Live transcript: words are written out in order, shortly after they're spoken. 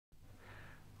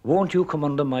Won't You Come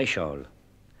Under My Shawl?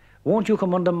 Won't You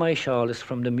Come Under My Shawl is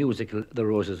from the musical The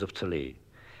Roses of Tralee.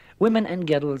 Women and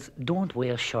girls don't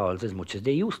wear shawls as much as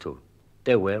they used to.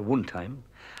 They were, one time,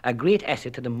 a great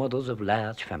asset to the mothers of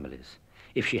large families.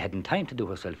 If she hadn't time to do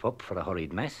herself up for a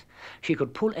hurried mess, she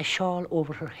could pull a shawl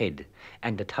over her head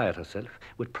and attire herself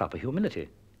with proper humility.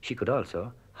 She could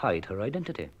also hide her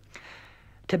identity.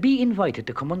 To be invited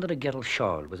to come under a girl's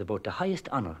shawl was about the highest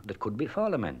honour that could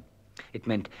befall a man. It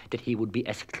meant that he would be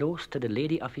as close to the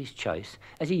lady of his choice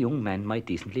as a young man might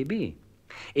decently be.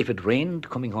 If it rained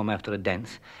coming home after a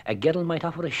dance, a girl might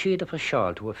offer a shade of her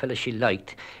shawl to a fellow she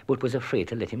liked, but was afraid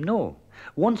to let him know.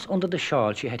 Once under the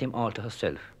shawl, she had him all to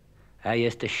herself. Ah,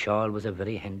 yes, the shawl was a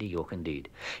very handy yoke indeed.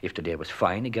 If the day was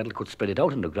fine, a girl could spread it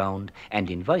out on the ground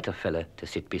and invite her fella to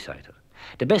sit beside her.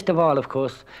 The best of all, of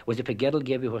course, was if a girl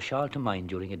gave you her shawl to mind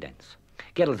during a dance.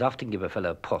 Girls often give a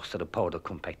fella a purse or a powder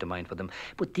compact to mind for them,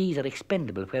 but these are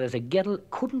expendable, whereas a girl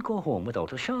couldn't go home without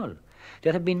her shawl.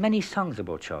 There have been many songs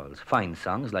about shawls, fine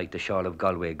songs like the Shawl of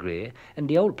Galway Grey and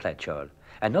the Old Plaid Shawl.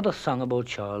 Another song about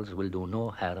shawls will do no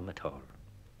harm at all.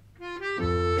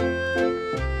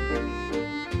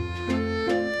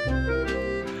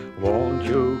 Won't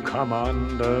you come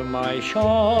under my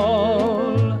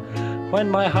shawl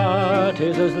when my heart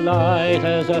is as light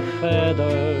as a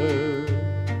feather?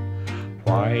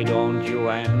 Why don't you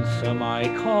answer my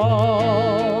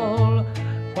call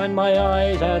when my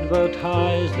eyes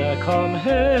advertise their come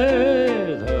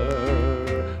hither?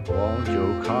 Won't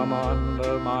you come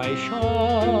under my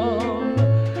shawl?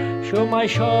 Sure, my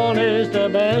shawl is the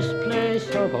best place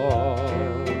of all,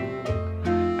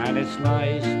 and it's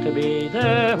nice to be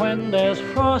there when there's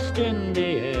frost in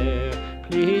the air.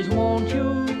 Please won't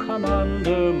you come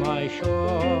under my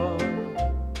shawl?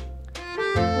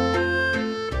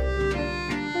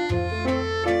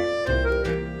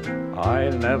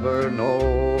 I'll never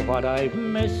know what I've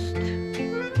missed,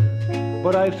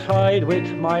 but I've tried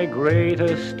with my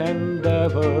greatest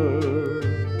endeavor.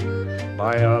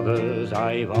 By others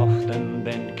I've often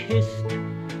been kissed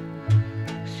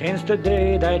since the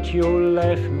day that you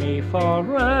left me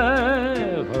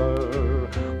forever.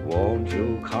 Won't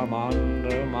you come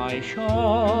under my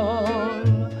shawl?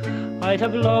 I'd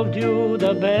have loved you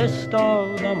the best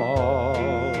of them all,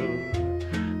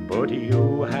 but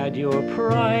you had your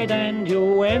pride and you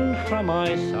went from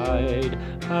my side,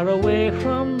 far away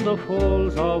from the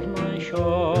folds of my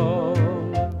shawl.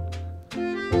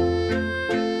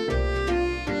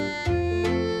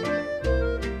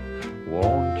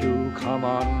 Won't you come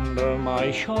under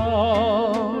my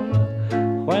shawl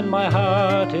when my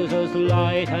heart is as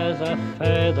light as a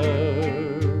feather?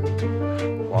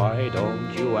 Why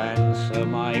don't you answer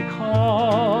my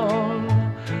call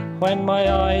when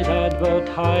my eyes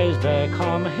advertise their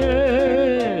come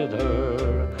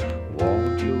hither?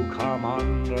 Won't you come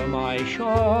under my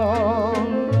shawl?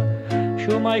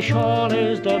 Sure, my shawl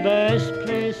is the best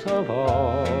place of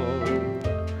all,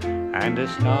 and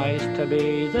it's nice to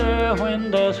be there when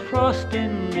there's frost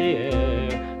in the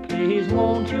air. Please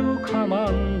won't you come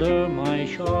under my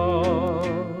shawl?